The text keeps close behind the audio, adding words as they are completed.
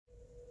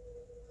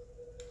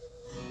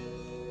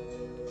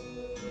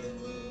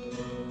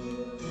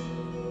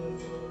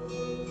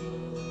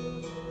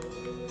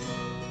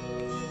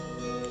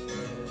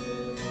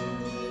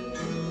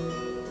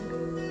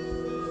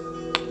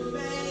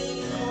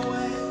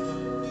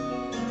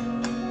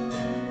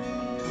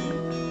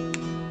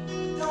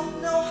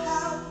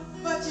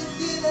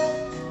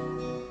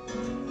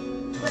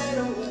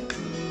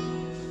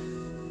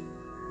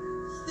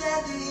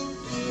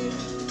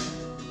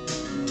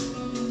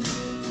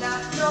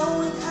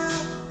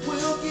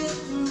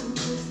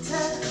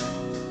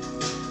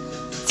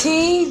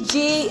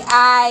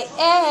TGIF.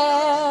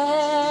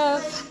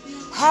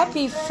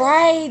 Happy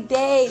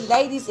Friday,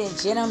 ladies and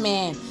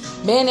gentlemen,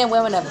 men and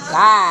women of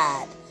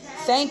God.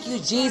 Thank you,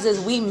 Jesus.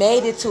 We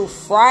made it to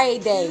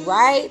Friday,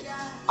 right?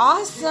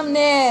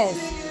 Awesomeness.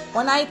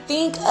 When I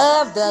think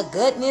of the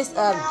goodness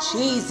of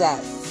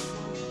Jesus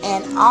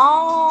and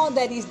all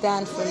that he's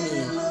done for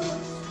me,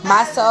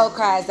 my soul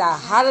cries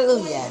out,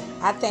 hallelujah.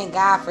 I thank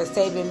God for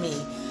saving me.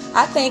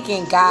 I thank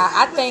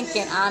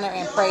and honor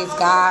and praise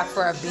God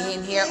for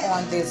being here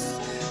on this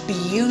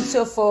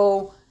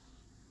beautiful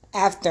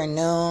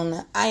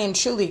afternoon. I am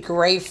truly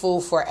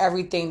grateful for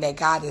everything that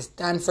God has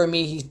done for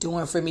me. He's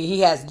doing for me.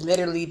 He has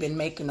literally been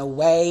making a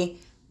way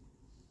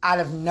out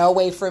of no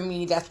way for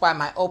me. That's why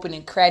my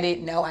opening credit,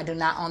 no, I do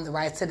not own the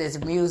rights to this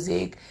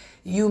music.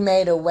 You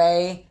Made a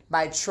Way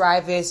by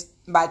Travis.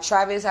 I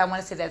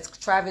want to say that's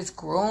Travis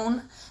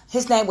Gruen.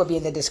 His name will be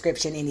in the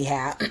description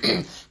anyhow.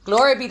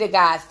 Glory be to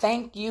God.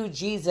 Thank you,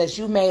 Jesus.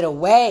 You made a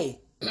way.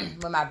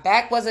 When my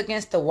back was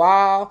against the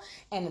wall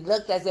and it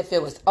looked as if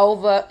it was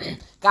over,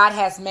 God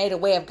has made a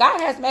way. If God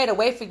has made a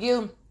way for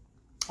you,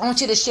 I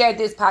want you to share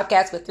this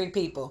podcast with 3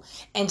 people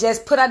and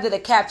just put under the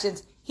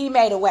captions, He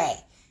made a way.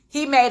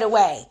 He made a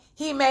way.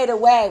 He made a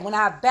way. When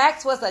our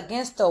backs was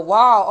against the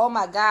wall, oh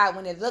my God,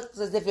 when it looked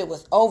as if it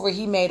was over,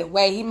 he made a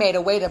way. He made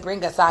a way to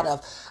bring us out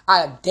of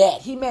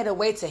debt. He made a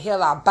way to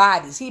heal our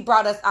bodies. He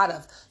brought us out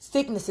of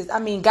sicknesses. I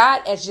mean,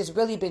 God has just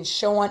really been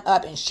showing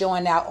up and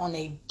showing out on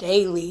a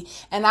daily.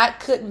 And I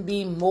couldn't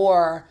be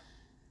more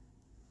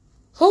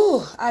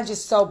I'm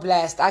just so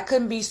blessed. I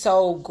couldn't be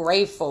so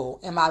grateful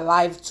in my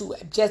life to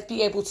just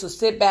be able to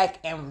sit back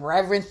and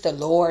reverence the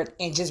Lord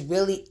and just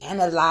really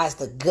analyze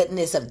the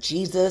goodness of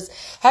Jesus.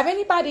 Have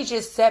anybody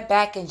just sat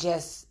back and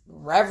just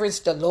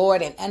reverenced the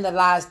Lord and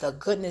analyzed the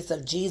goodness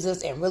of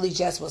Jesus and really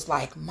just was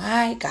like,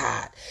 my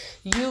God,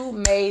 you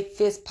made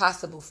this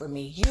possible for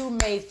me. You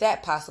made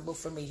that possible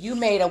for me. You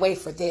made a way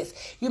for this.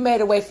 You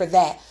made a way for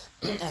that.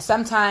 And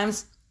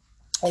sometimes,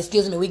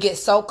 we get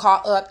so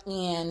caught up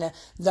in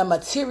the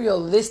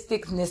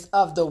materialisticness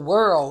of the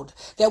world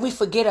that we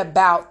forget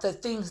about the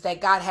things that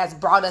God has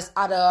brought us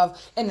out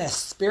of in the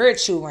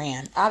spiritual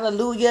realm.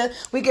 Hallelujah.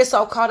 We get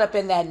so caught up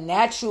in that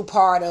natural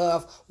part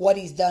of what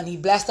he's done. He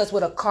blessed us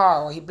with a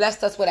car, or he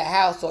blessed us with a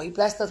house, or he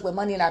blessed us with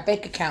money in our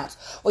bank accounts,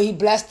 or he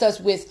blessed us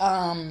with,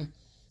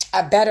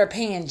 a better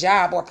paying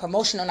job or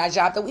promotion on our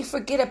job, that we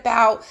forget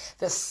about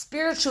the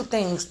spiritual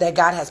things that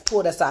God has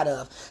pulled us out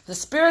of, the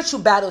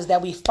spiritual battles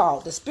that we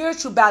fought, the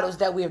spiritual battles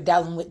that we're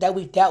dealing with, that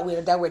we're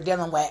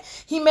dealing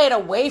with. He made a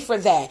way for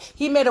that.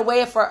 He made a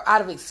way for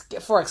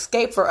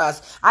escape for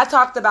us. I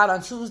talked about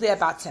on Tuesday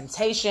about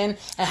temptation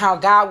and how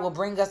God will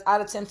bring us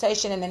out of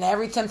temptation, and then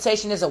every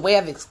temptation is a way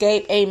of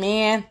escape.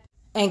 Amen.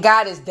 And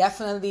God is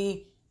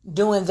definitely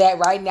doing that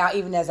right now,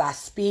 even as I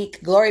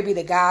speak. Glory be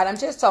to God. I'm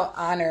just so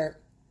honored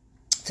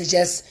to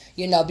just,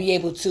 be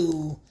able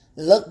to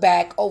look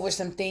back over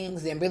some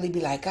things and really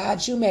be like,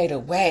 God, you made a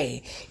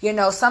way.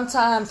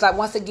 Sometimes, like,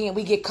 once again,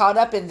 we get caught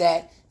up in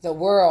the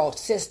world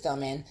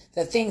system and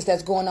the things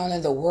that's going on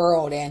in the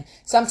world. And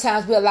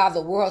sometimes we allow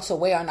the world to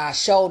weigh on our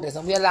shoulders,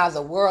 and we allow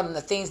the world and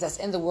the things that's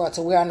in the world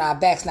to weigh on our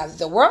backs. Now,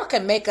 the world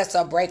can make us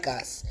or break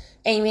us.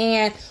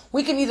 Amen.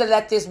 We can either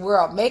let this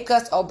world make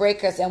us or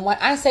break us. And when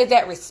I say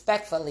that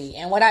respectfully,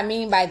 and what I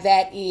mean by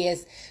that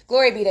is,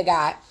 glory be to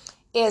God,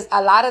 is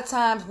a lot of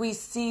times we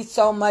see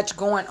so much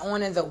going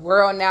on in the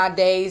world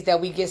nowadays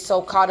that we get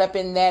so caught up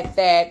in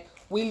that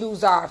we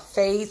lose our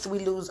faith. We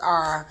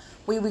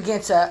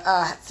begin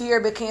to, fear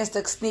begins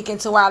to sneak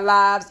into our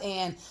lives,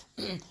 and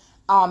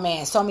oh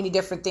man, so many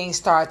different things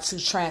start to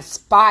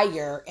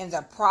transpire in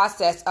the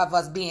process of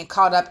us being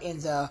caught up in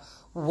the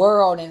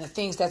world and the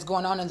things that's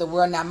going on in the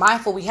world. Now,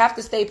 mindful, we have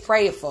to stay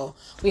prayerful.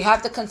 We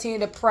have to continue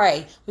to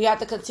pray. We have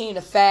to continue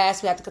to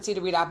fast. We have to continue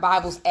to read our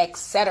Bibles,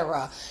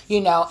 etc.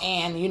 We have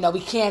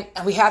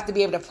to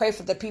be able to pray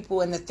for the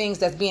people and the things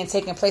that's being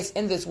taken place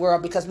in this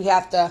world, because we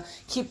have to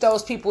keep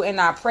those people in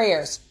our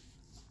prayers.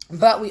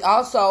 But we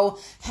also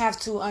have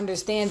to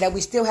understand that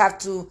we still have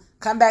to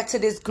come back to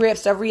this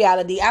grips of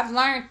reality. I've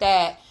learned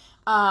that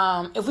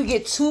if we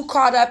get too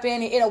caught up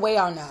in it, it'll weigh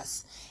on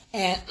us.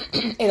 And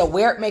it'll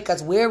make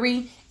us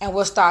weary, and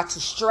we'll start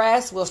to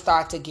stress. We'll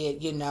start to get,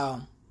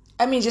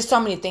 just so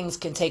many things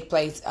can take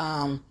place.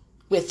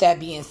 With that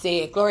being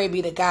said, glory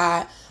be to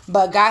God.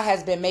 But God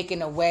has been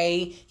making a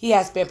way. He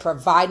has been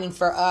providing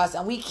for us.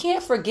 And we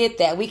can't forget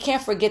that. We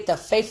can't forget the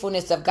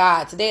faithfulness of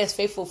God. Today is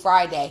Faithful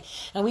Friday.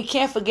 And we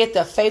can't forget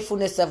the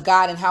faithfulness of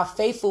God and how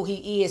faithful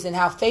he is and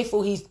how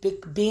faithful he's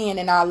being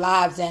in our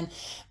lives, and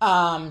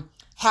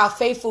how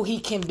faithful he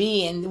can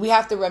be. And we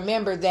have to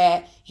remember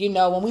that, You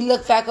know, when we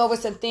look back over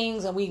some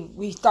things and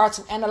we start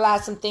to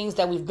analyze some things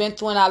that we've been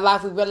through in our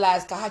life, we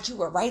realize, God, you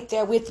were right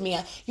there with me.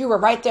 You were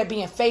right there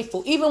being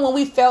faithful. Even when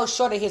we fell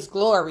short of his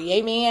glory.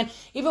 Amen.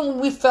 Even when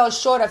we fell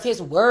short of his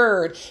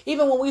word.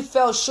 Even when we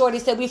fell short, he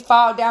said we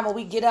fall down but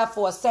we get up,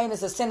 for a saint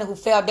is a sinner who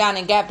fell down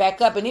and got back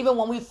up. And even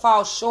when we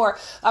fall short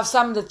of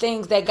some of the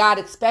things that God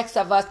expects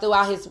of us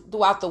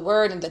throughout the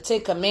word and the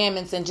 10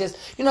 commandments and just,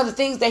 you know, the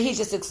things that he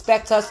just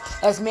expects us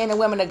as men and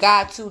women of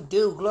God to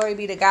do. Glory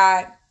be to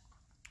God.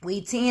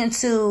 We tend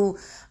to,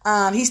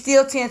 he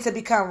still tends to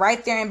become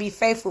right there and be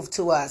faithful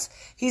to us.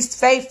 He's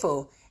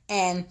faithful.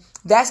 And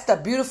that's the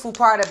beautiful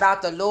part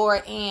about the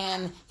Lord.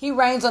 And he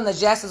reigns on the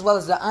just as well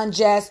as the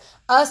unjust.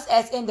 Us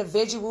as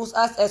individuals,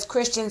 us as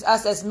Christians,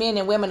 us as men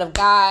and women of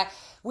God,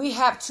 we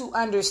have to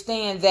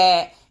understand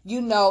that,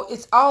 you know,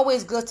 it's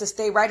always good to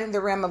stay right in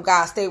the realm of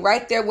God. Stay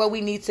right there where we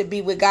need to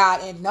be with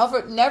God, and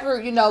never,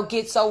 you know,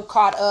 get so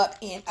caught up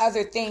in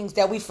other things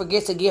that we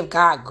forget to give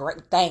God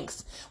great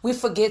thanks. We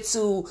forget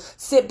to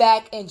sit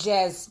back and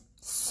just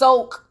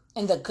soak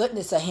in the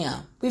goodness of him.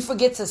 We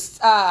forget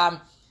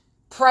to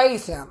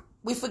praise him.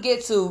 We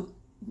forget to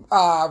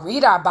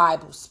read our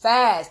Bibles,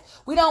 fast.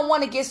 We don't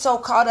want to get so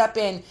caught up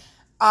in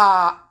we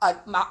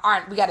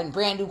got a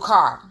brand new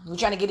car. We're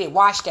trying to get it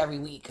washed every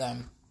week.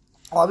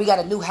 Or we got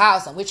a new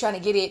house and we're trying to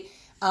get it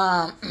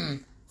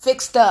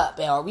fixed up.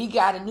 Or we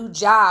got a new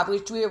job,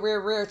 which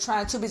we're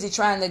too busy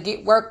trying to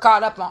get work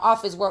caught up on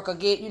office work, or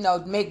get, you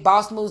know, make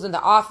boss moves in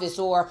the office.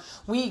 Or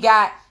we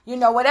got, you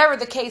know, whatever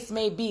the case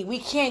may be. We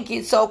can't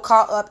get so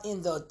caught up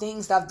in the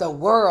things of the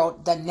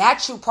world, the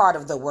natural part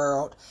of the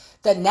world,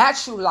 the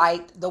natural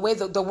light, the way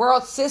the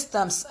world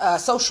systems,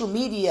 social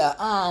media,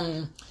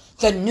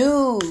 the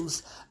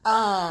news,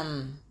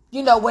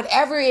 you know,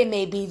 whatever it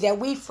may be, that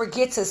we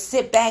forget to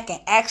sit back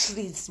and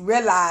actually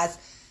realize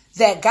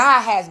that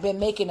God has been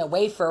making a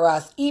way for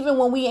us, even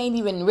when we ain't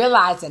even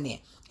realizing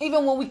it,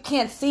 even when we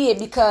can't see it,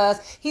 because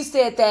he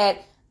said that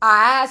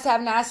our eyes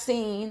have not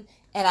seen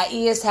and our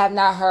ears have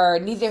not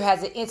heard, neither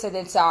has it entered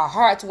into our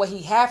hearts what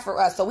he had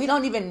for us. So we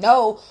don't even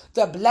know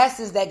the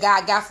blessings that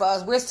God got for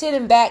us. We're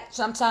sitting back.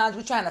 Sometimes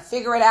we're trying to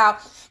figure it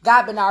out.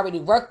 God been already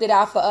worked it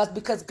out for us,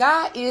 because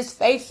God is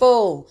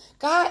faithful.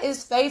 God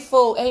is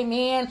faithful.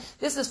 Amen.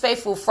 This is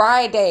Faithful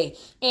Friday.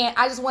 And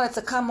I just wanted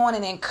to come on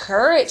and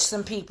encourage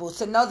some people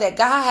to know that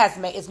God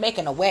is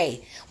making a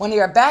way. When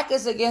your back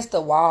is against the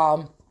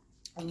wall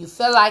and you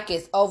feel like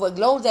it's over,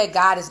 know that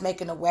God is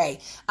making a way.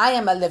 I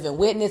am a living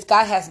witness.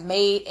 God has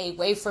made a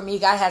way for me.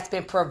 God has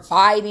been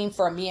providing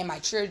for me and my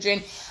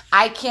children.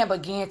 I can't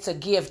begin to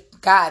give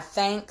God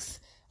thanks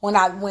when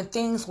I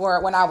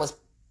was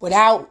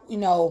without, you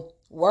know,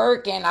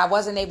 work, and I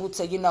wasn't able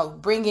to, you know,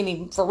 bring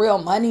any for real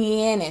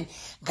money in, and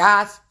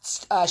God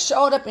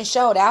showed up and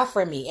showed out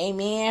for me.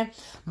 Amen.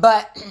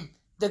 But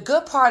the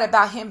good part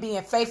about him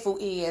being faithful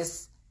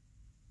is,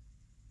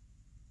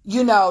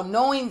 you know,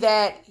 knowing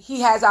that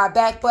he has our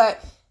back.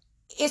 But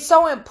it's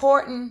so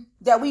important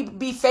that we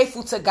be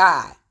faithful to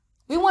God.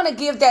 We want to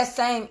give that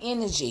same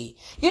energy.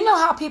 You know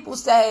how people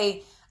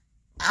say,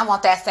 I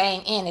want that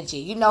same energy,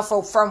 you know,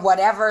 from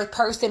whatever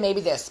person, maybe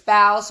their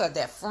spouse or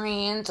their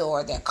friends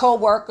or their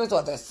co-workers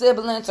or their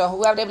siblings or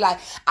whoever. They be like,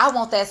 I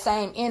want that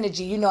same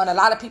energy, you know. And a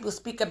lot of people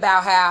speak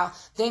about how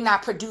they're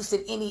not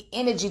producing any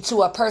energy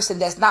to a person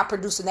that's not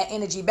producing that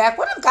energy back.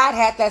 What if God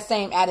had that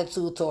same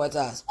attitude towards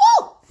us?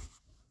 Woo!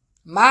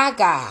 My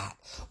God.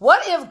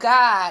 What if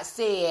God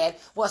said,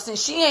 well,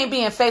 since she ain't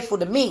being faithful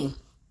to me,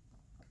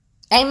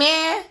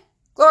 amen,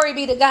 glory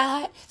be to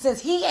God, since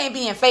he ain't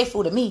being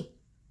faithful to me,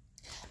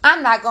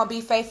 I'm not going to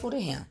be faithful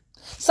to him.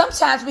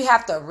 Sometimes we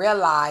have to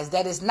realize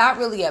that it's not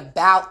really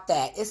about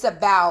that. It's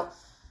about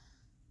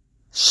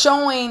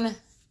showing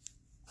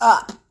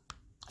up.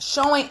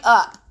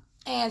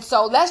 And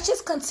so let's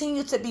just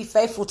continue to be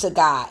faithful to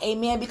God.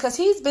 Amen. Because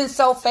he's been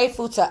so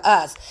faithful to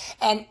us.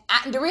 And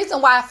the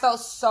reason why I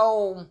felt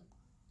so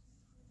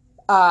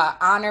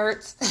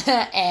honored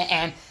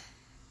and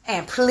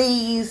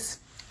pleased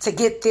to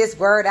get this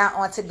word out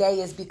on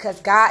today is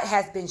because God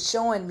has been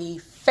showing me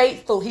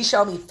faithful. He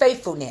showed me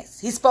faithfulness.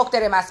 He spoke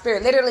that in my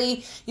spirit.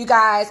 Literally, you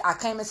guys, I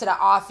came into the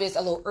office a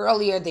little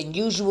earlier than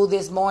usual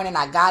this morning.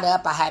 I got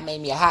up. I had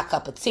made me a hot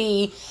cup of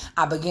tea.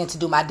 I began to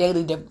do my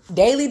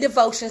daily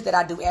devotions that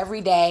I do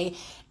every day.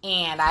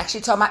 And I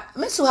actually told my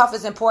mental health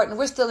is important.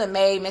 We're still in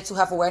May, Mental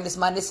Health Awareness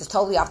Month. This is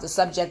totally off the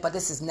subject, but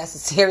this is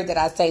necessary that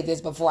I say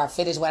this before I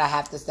finish what I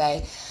have to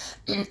say.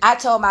 I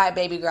told my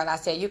baby girl, I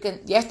said,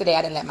 yesterday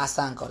I didn't let my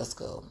son go to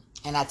school.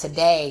 And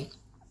today,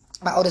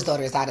 my oldest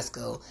daughter is out of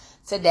school.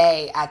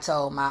 Today,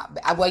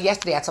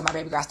 yesterday I told my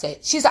baby girl, I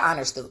said, she's an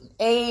honor student.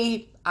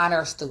 A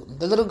honor student.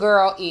 The little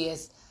girl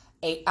is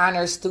a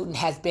honor student,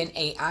 has been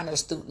a honor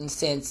student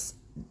since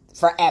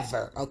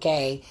forever,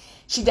 okay?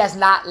 She does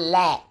not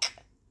lack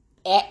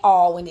at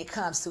all when it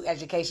comes to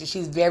education.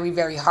 She's very,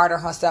 very hard on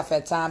herself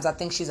at times. I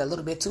think she's a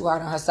little bit too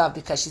hard on herself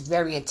because she's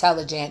very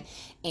intelligent,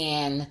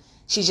 and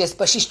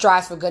but she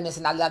strives for goodness,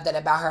 and I love that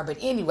about her. But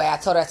anyway, I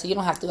told her, I said, you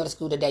don't have to go to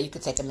school today. You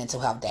could take a mental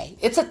health day.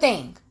 It's a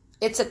thing.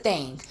 It's a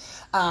thing.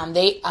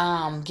 They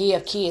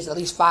give kids at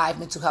least 5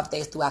 mental health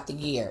days throughout the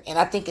year. And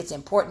I think it's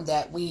important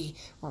that we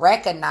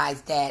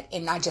recognize that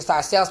in not just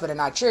ourselves, but in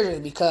our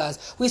children,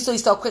 because we see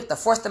so quick to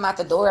force them out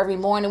the door every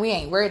morning. We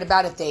ain't worried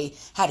about if they,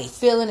 how they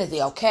feeling, is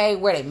they okay,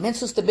 where their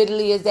mental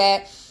stability is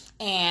at.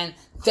 And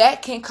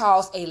that can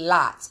cause a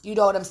lot. You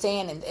know what I'm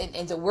saying?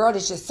 And the world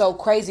is just so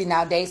crazy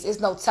nowadays.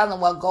 There's no telling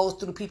what goes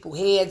through people's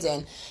heads.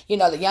 And, you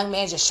know, the young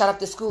man just shut up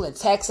the school in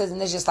Texas.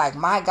 And it's just like,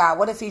 my God,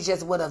 what if he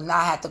just would have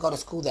not had to go to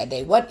school that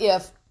day? What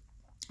if,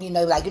 you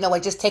know, like, you know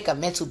what, just take a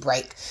mental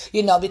break,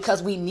 you know,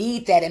 because we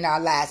need that in our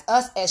lives.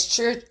 Us as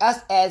church, us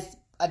as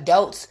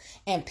adults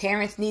and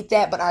parents need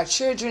that, but our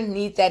children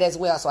need that as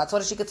well. So I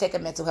told her she could take a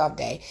mental health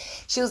day.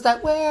 She was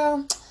like,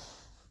 well,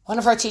 one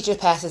of her teachers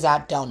passes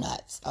out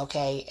donuts,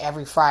 okay?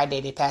 Every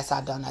Friday they pass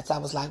out donuts. I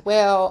was like,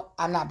 well,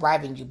 I'm not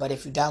bribing you, but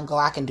if you don't go,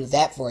 I can do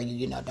that for you.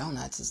 You know,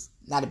 donuts is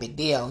not a big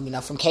deal, you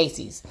know, from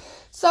Casey's.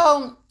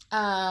 So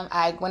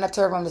I went up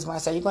to her room this morning.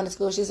 I said, you going to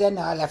school? She said,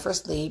 no. I left her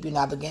sleep. You know,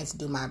 I began to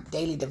do my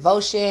daily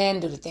devotion,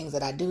 do the things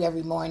that I do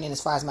every morning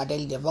as far as my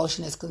daily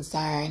devotion is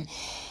concerned.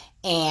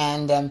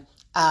 And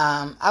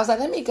I was like,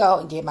 let me go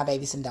and give my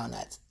baby some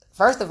donuts.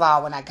 First of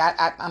all, when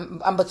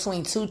I'm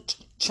between two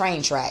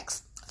train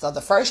tracks. So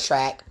the first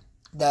track,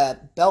 the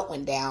belt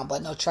went down,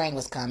 but no train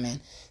was coming.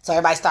 So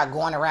everybody started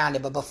going around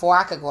it. But before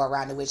I could go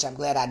around it, which I'm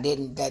glad I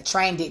didn't, the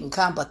train didn't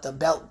come, but the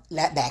belt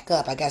let back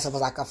up. I guess it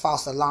was like a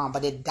false alarm.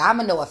 But it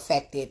domino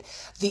affected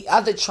the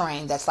other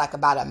train that's like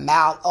about a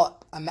mile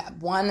up,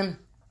 1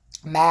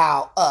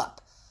 mile up.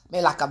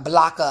 Maybe like a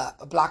block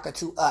or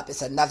two up.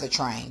 It's another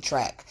train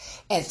track.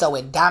 And so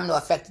it domino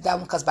affected that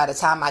one because by the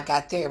time I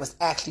got there, it was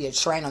actually a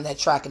train on that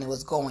track and it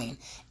was going.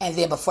 And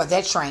then before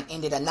that train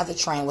ended, another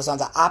train was on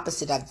the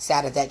opposite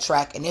side of that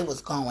track and it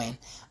was going.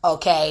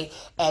 Okay.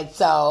 And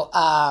so,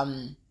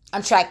 I'm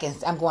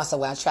going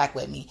somewhere, track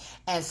with me.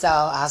 And so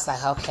I was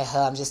like, okay,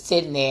 I'm just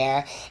sitting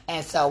there.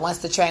 And so once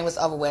the train was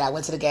over with, I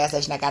went to the gas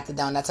station, I got the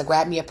donuts, I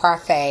grabbed me a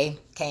parfait,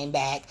 came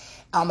back.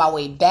 On my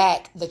way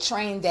back, the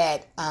train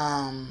that,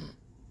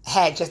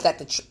 had just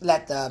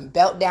let the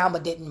belt down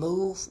but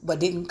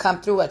didn't come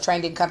through, a train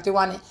didn't come through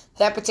on it.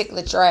 That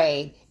particular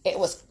train, it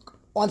was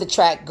on the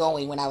track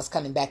going when I was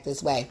coming back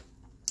this way.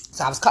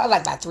 So I was caught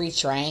like by 3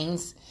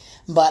 trains,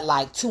 but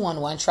like 2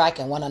 on one track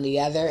and 1 on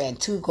the other, and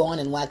 2 going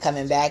and 1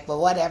 coming back, but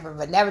whatever.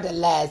 But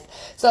nevertheless,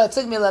 so it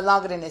took me a little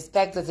longer than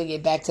expected to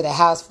get back to the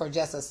house for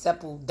just a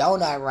simple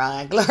donut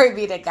run. Glory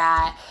be to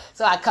God.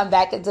 So I come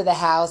back into the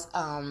house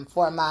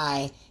for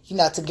my, you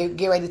know, to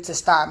get ready to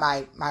start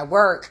my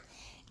work.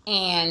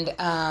 And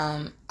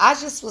I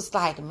just was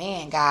like,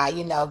 man, God,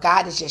 you know,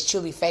 God is just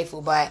truly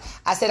faithful. But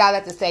I said all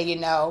that to say, you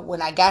know,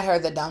 when I got her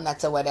the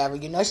donuts or whatever,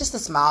 you know, it's just the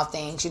small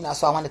things, you know,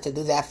 so I wanted to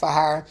do that for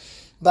her.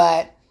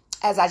 But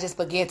as I just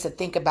began to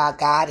think about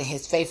God and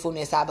his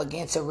faithfulness, I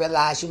began to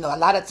realize, you know, a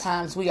lot of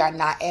times we are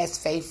not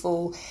as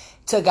faithful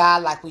to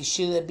God like we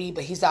should be,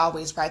 but he's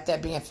always right there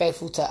being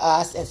faithful to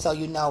us. And so,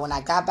 you know, when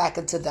I got back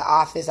into the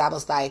office, I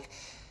was like,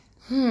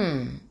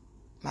 I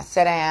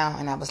sat down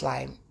and I was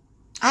like,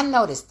 I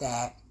noticed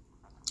that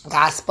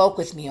God spoke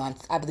with me on,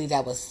 I believe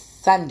that was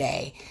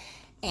Sunday,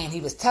 and he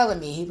was telling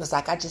me, he was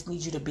like, I just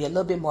need you to be a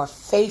little bit more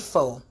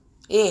faithful.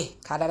 That's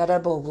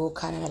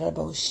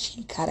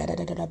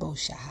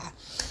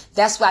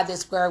why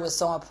this word was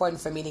so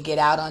important for me to get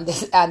out on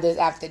this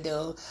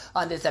afternoon,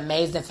 on this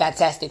amazing,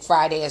 fantastic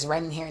Friday. It's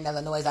raining here in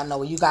Illinois. I don't know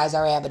where you guys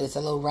are at, but it's a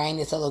little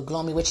rainy, it's a little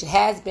gloomy, which it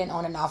has been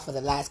on and off for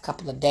the last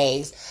couple of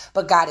days.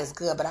 But God is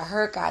good. But I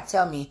heard God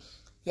tell me,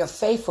 your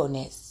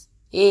faithfulness,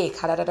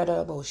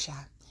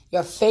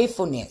 your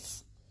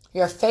faithfulness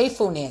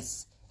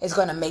is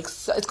going to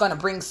it's going to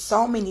bring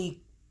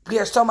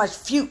there's so much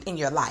fruit in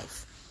your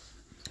life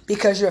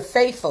because you're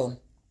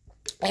faithful.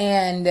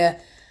 And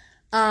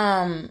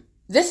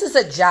this is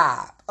a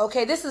job,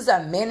 okay? This is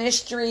a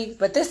ministry,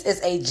 but this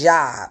is a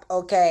job,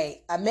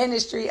 okay? A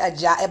ministry, a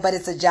job, but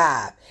it's a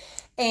job.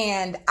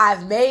 And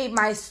I've made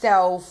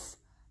myself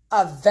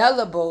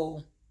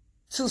available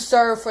to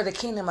serve for the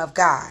kingdom of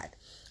God.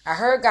 I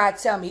heard God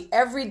tell me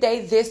every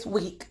day this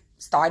week,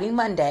 starting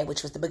Monday,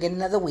 which was the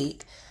beginning of the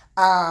week,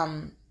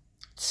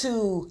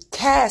 to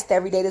cast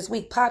every day this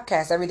week,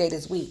 podcast every day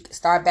this week,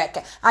 start back.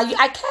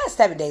 I cast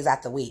 7 days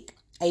out the week.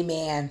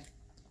 Amen.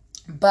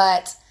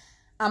 But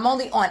I'm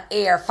only on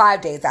air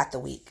 5 days out the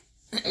week.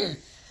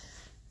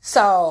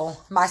 So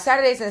my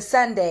Saturdays and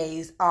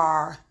Sundays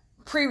are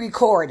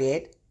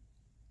pre-recorded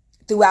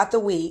throughout the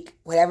week.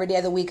 Whatever day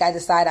of the week I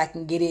decide I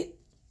can get it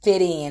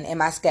fit in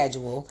my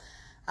schedule.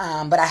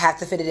 But I have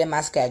to fit it in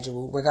my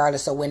schedule,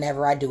 regardless of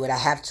whenever I do it. I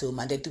have to,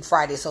 Monday through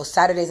Friday. So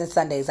Saturdays and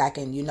Sundays, I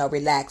can, you know,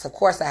 relax. Of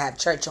course, I have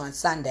church on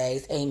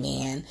Sundays.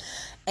 Amen.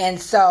 And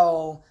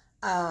so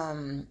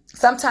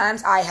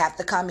sometimes I have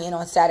to come in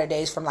on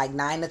Saturdays from like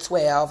 9 to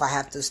 12. I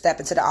have to step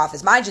into the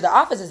office. Mind you, the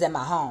office is in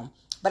my home.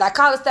 But I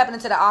call it stepping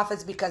into the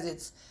office because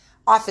it's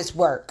office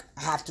work.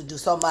 I have to do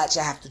so much.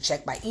 I have to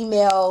check my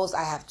emails.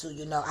 I have to,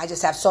 you know, I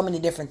just have so many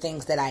different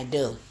things that I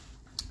do.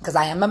 Because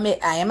I am a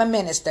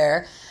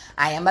minister.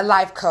 I am a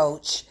life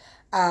coach,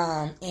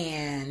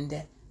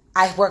 and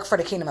I work for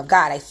the kingdom of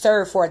God. I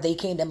serve for the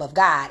kingdom of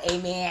God.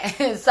 Amen.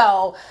 And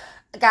so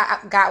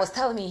God was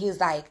telling me, he's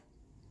like,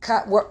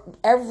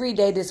 every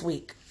day this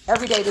week,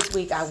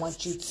 I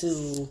want you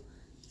to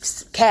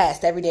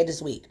cast every day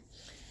this week.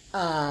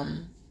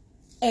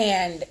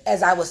 And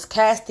as I was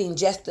casting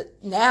just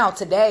now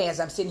today, as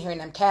I'm sitting here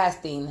and I'm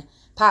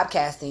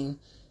podcasting,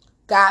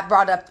 God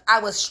brought up, I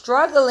was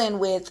struggling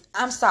with,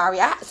 I'm sorry,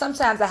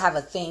 sometimes I have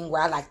a thing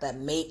where I like to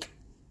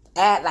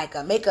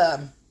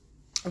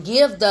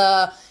give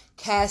the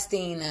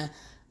casting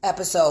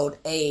episode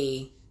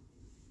a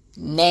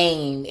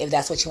name, if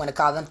that's what you want to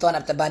call them. Throwing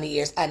up the bunny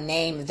ears, a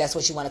name, if that's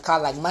what you want to call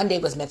it. Like Monday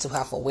was mental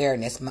health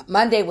awareness.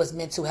 Monday was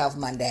mental health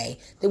Monday.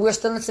 Then we're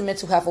still into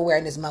mental health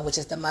awareness month, which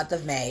is the month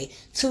of May.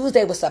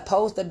 Tuesday was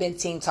supposed to have been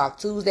Teen Talk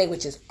Tuesday,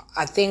 which is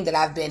a thing that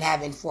I've been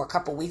having for a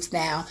couple weeks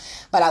now,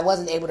 but I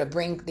wasn't able to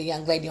bring the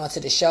young lady onto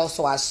the show,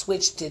 so I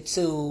switched it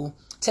to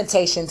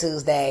Temptation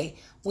Tuesday.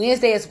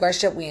 Wednesday is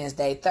Worship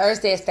Wednesday.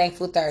 Thursday is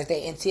Thankful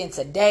Thursday. And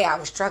today I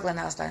was struggling.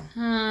 I was like,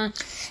 And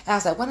I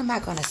was like, what am I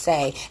going to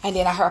say? And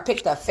then I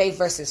picked up faith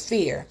versus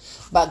fear.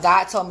 But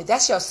God told me,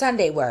 that's your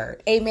Sunday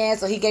word. Amen.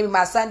 So he gave me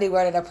my Sunday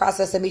word in the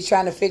process of me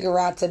trying to figure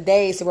out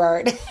today's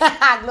word.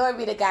 Glory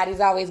be to God. He's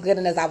always good.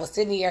 And as I was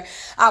sitting here,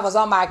 I was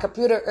on my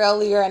computer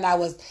earlier and I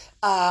was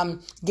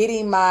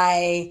getting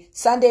my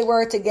Sunday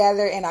word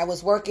together, and I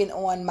was working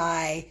on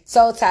my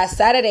Soul Tie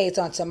Saturdays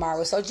on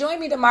tomorrow. So join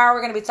me tomorrow.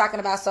 We're going to be talking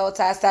about Soul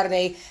Tie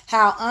Saturday,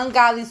 how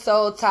ungodly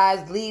soul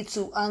ties lead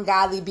to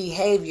ungodly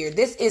behavior.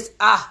 This is,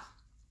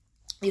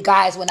 you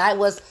guys, when I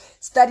was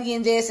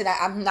studying this, and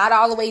I'm not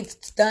all the way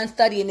done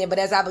studying it, but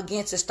as I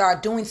began to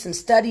start doing some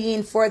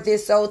studying for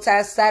this Soul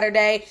Tie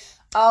Saturday,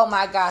 oh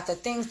my God, the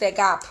things that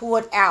God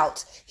pulled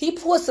out. He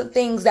pulled some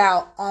things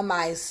out on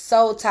my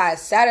Soul Tie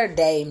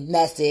Saturday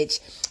message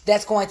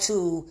that's going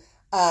to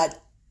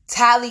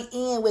tally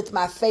in with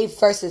my faith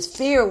versus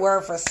fear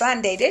word for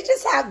Sunday. That's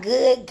just how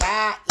good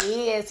God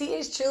is. He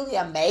is truly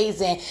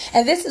amazing.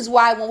 And this is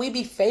why when we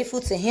be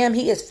faithful to him,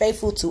 he is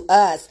faithful to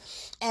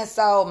us. And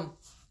so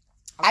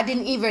I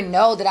didn't even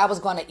know that I was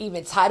going to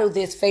even title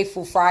this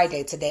Faithful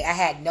Friday today. I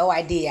had no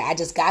idea. I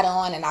just got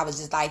on and I was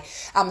just like,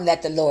 I'm going to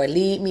let the Lord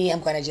lead me.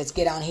 I'm going to just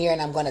get on here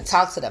and I'm going to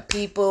talk to the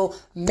people,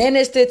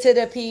 minister to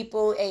the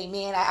people.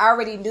 Amen. I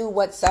already knew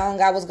what song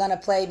I was going to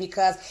play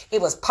because it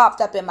was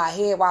popped up in my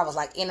head while I was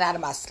like in and out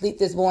of my sleep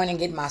this morning,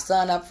 getting my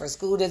son up for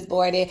school this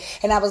morning.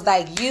 And I was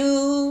like,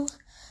 you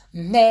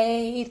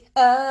made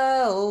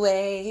a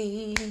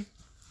way.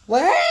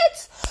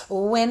 What?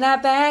 When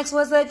our backs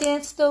was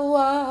against the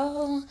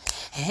wall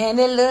and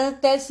it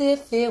looked as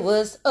if it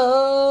was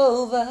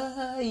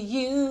over,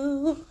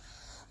 you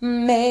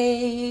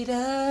made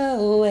a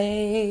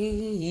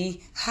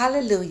way.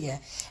 Hallelujah.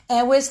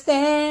 And we're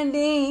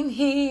standing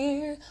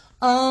here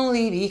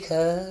only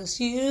because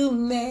you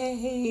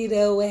made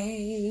a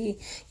way.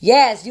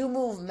 Yes, you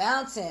move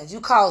mountains.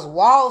 You cause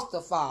walls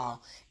to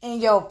fall.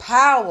 In your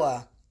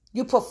power,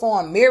 you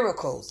perform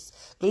miracles.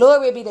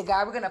 Glory be to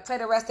God. We're going to play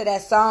the rest of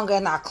that song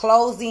in our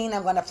closing.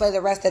 I'm going to play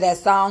the rest of that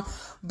song.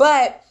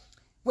 But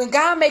when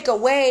God make a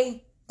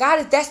way,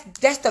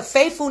 that's the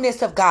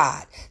faithfulness of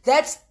God.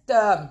 That's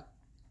the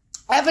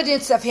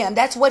evidence of him.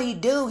 That's what he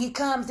do. He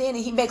comes in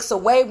and he makes a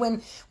way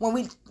when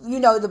we,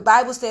 the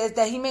Bible says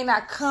that he may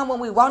not come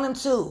when we want him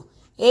to.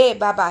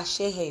 But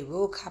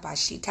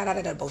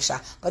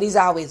he's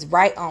always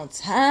right on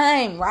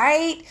time,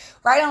 right?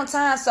 Right on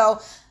time.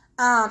 So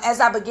as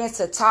I began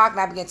to talk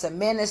and I began to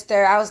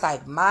minister, I was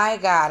like, my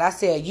God, I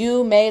said,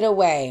 you made a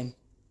way.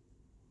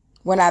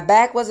 When our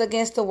back was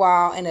against the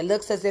wall and it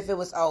looks as if it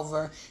was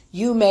over,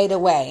 you made a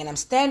way. And I'm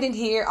standing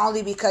here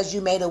only because you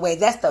made a way.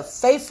 That's the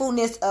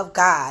faithfulness of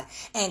God.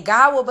 And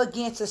God will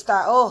begin to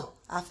start,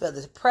 I feel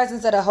the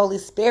presence of the Holy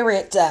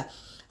Spirit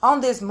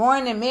on this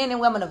morning, men and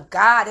women of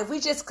God. If we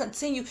just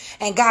continue,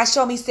 and God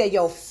showed me, he said,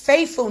 your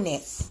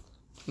faithfulness,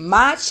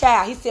 my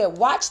child, he said,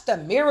 watch the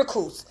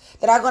miracles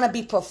that are going to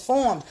be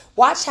performed.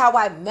 Watch how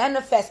I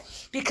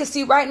manifest. Because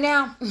see, right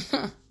now,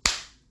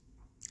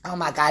 oh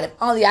my God, if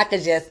only I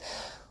could just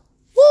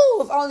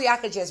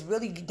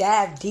really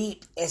dive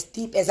deep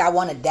as I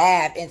want to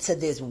dive into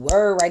this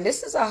word, right?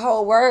 This is a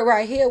whole word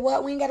right here.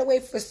 What? We ain't got to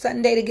wait for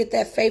Sunday to get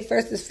that faith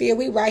versus fear.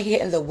 We right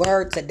here in the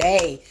word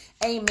today.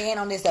 Amen.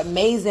 On this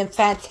amazing,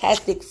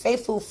 fantastic,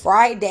 faithful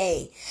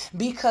Friday.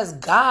 Because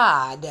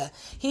God,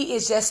 he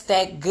is just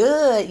that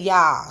good,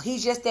 y'all.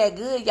 He's just that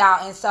good,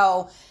 y'all. And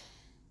so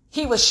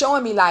he was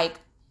showing me like,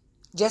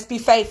 just be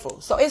faithful.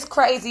 So it's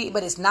crazy,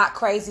 but it's not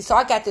crazy. So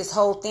I got this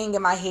whole thing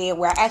in my head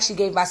where I actually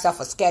gave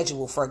myself a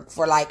schedule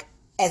for like,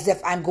 as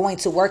if I'm going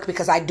to work,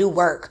 because I do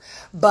work.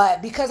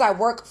 But because I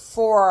work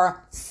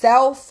for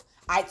self,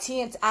 I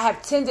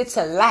have tended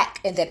to lack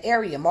in that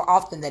area more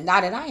often than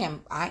not. And I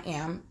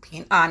am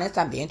being honest.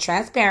 I'm being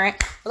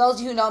transparent. For those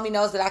of you who know me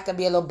knows that I can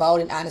be a little bold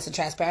and honest and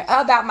transparent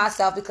about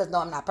myself, because no,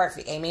 I'm not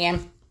perfect.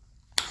 Amen.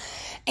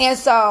 And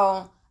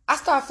so I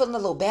started feeling a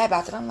little bad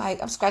about it.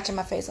 I'm scratching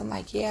my face. I'm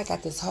like, yeah, I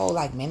got this whole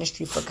like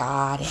ministry for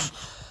God.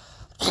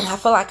 And I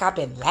feel like I've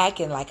been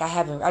lacking. Like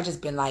I've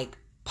just been like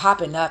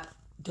popping up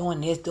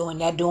doing this, doing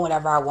that, doing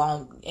whatever I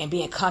want and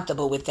being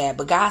comfortable with that.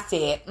 But God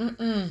said,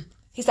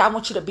 He said, I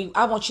want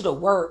you to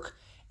work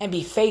and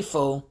be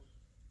faithful,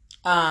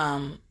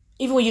 even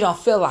when you don't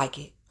feel like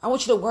it. I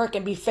want you to work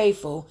and be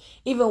faithful,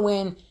 even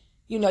when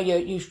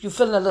you're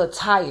feeling a little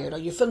tired, or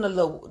you're feeling a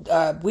little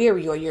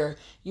weary, or you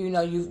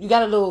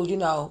got a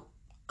little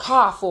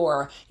cough,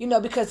 or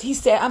because He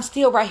said, I'm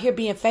still right here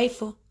being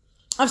faithful.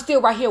 I'm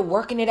still right here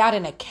working it out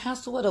in the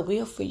counsel of the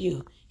will for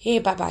you.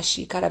 And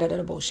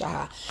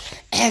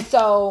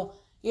so,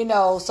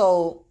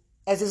 so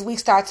as this week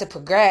starts to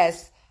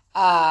progress,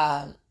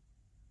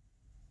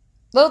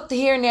 look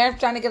here and there, I'm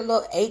trying to get a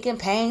little aching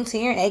pains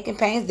here and aching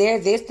pains there,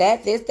 this,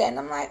 that. And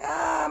I'm like,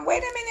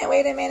 wait a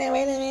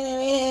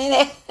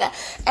minute.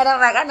 And I'm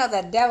like, I know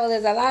the devil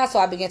is a lie. So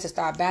I began to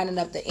start binding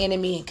up the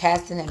enemy and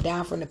casting him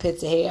down from the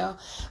pits of hell.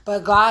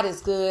 But God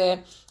is good.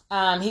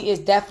 He is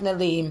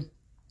definitely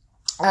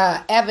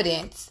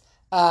evidence.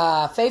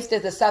 Faith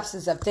is the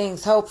substance of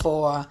things hoped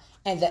for,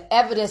 and the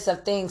evidence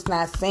of things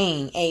not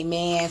seen.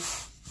 Amen.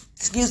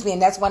 Excuse me.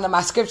 And that's one of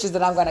my scriptures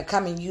that I'm going to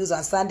come and use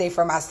on Sunday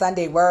for my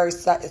Sunday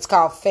words. It's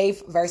called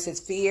Faith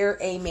versus Fear.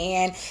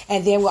 Amen.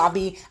 And then I'll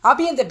be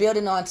in the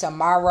building on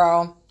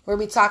tomorrow. We'll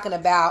be talking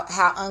about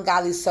how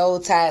ungodly soul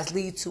ties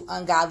lead to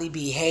ungodly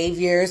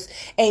behaviors.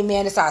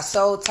 Amen. It's our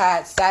Soul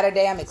Tied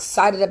Saturday. I'm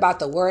excited about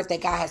the word that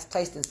God has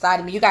placed inside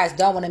of me. You guys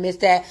don't want to miss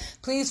that.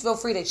 Please feel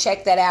free to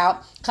check that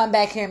out. Come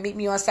back here and meet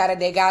me on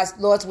Saturday, guys.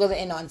 Lord's willing.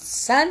 And on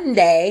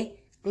Sunday,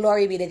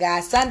 glory be to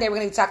God, Sunday, we're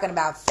going to be talking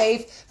about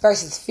faith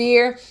versus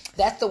fear.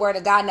 That's the word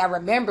of God. Now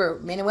remember,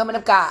 men and women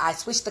of God, I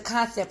switched the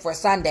concept for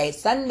Sunday.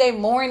 Sunday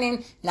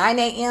morning, 9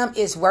 a.m.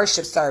 is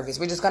worship service.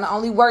 We're just going to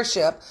only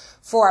worship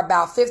for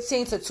about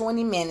 15 to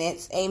 20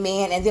 minutes.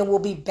 Amen. And then we'll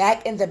be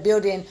back in the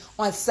building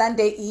on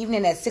Sunday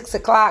evening at 6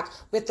 o'clock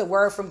with the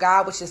word from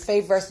God, which is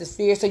faith versus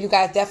fear. So you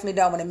guys definitely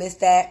don't want to miss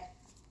that.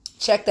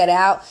 Check that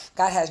out.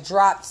 God has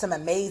dropped some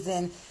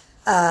amazing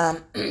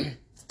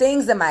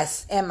things in my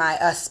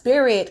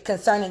spirit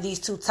concerning these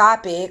two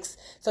topics.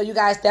 So you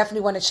guys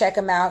definitely want to check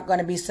them out. Going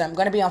to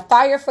be on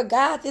fire for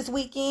God this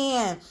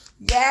weekend.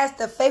 Yes,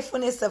 the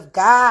faithfulness of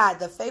God.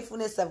 The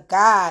faithfulness of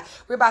God.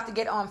 We're about to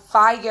get on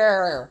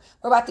fire.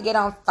 We're about to get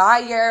on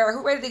fire.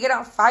 Who ready to get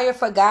on fire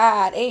for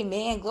God?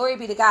 Amen. Glory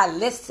be to God.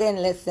 Listen.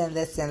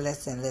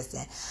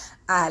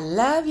 I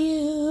love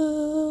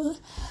you.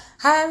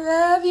 I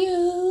love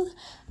you.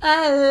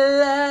 I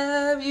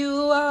love you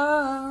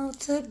all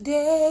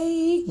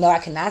today. No, I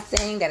cannot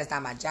sing. That is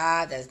not my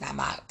job. That is not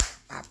my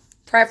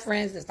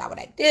preference. That's not what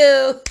I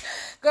do.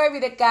 Glory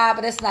be to God.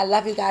 But listen, I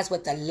love you guys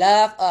with the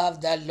love of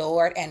the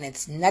Lord, and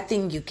it's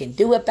nothing you can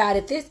do about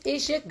it. This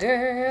is your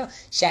girl,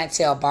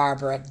 Chantel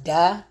Barber,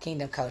 the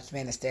Kingdom Coach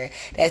Minister.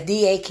 That's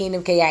D-A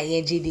Kingdom,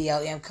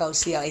 K-I-N-G-D-O-M Coach,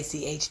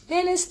 C-L-A-C-H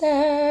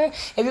Minister.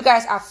 If you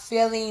guys are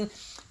feeling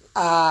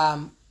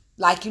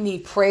like you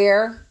need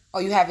prayer,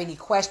 or you have any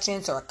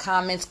questions or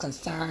comments,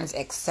 concerns,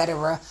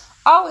 etc.,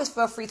 always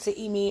feel free to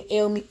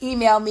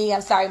email me. I'm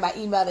sorry, my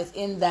email is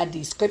in the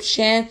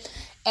description.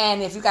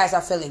 And if you guys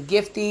are feeling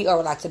gifty or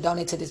would like to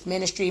donate to this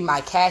ministry, my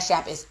Cash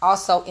App is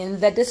also in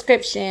the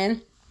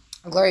description.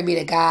 Glory be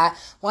to God.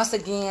 Once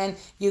again,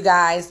 you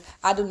guys,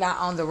 I do not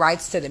own the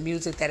rights to the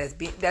music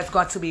that's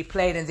going to be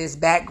played in this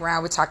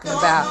background. We're talking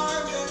about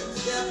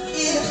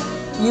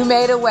You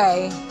Made a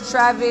Way,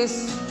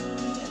 Travis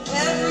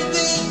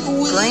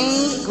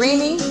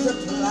Greeny.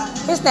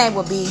 His name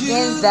will be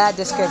in the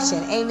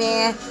description.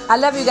 Amen. I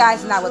love you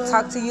guys, and I will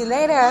talk to you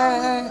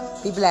later.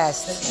 Be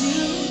blessed.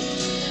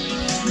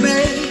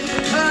 Make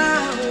a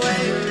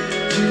way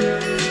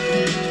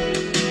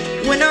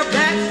when our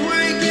backs were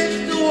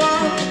against the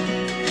wall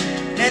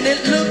and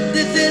it looked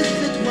as if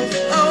it was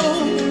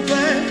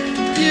over.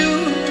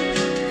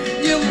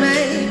 You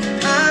made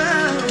a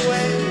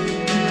way,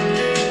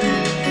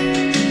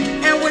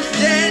 and we're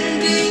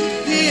standing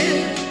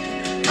here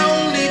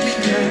only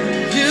because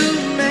you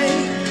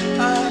made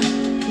a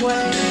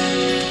way.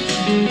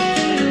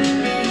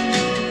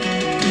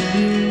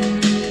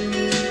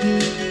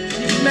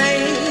 You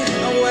made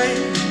a way.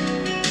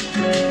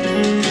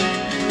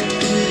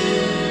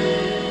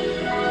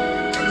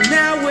 And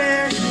now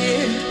we're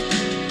here,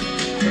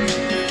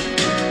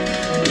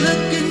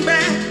 looking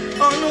back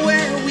on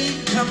where we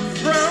come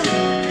from,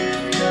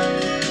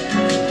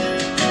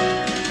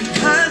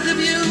 because of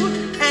you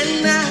and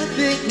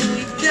nothing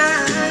we've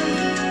done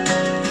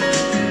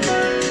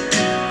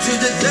to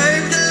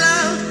deserve the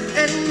love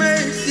and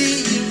mercy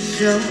you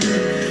showed.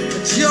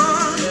 But your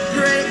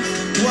grace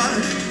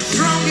was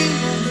strong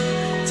enough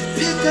to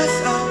pick us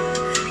up.